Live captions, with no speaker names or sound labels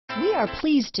We are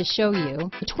pleased to show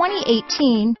you the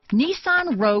 2018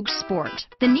 Nissan Rogue Sport.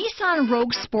 The Nissan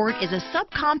Rogue Sport is a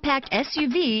subcompact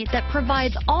SUV that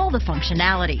provides all the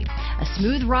functionality. A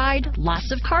smooth ride,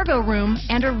 lots of cargo room,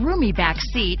 and a roomy back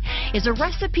seat is a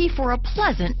recipe for a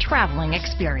pleasant traveling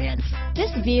experience.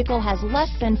 This vehicle has less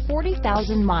than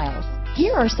 40,000 miles.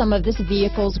 Here are some of this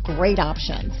vehicle's great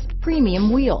options: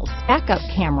 premium wheels, backup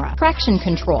camera, traction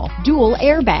control, dual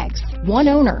airbags, one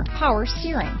owner, power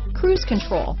steering, cruise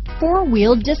control,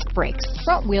 four-wheel disc brakes,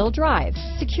 front-wheel drive,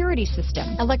 security system,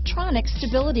 electronic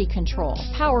stability control,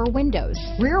 power windows,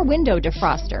 rear window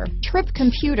defroster, trip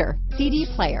computer, CD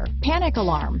player, panic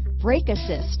alarm, brake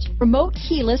assist, remote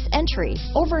keyless entry,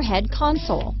 overhead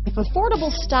console. If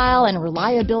affordable style and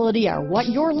reliability are what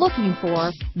you're looking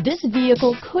for, this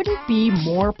vehicle couldn't be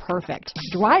more perfect.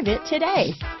 Drive it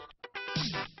today.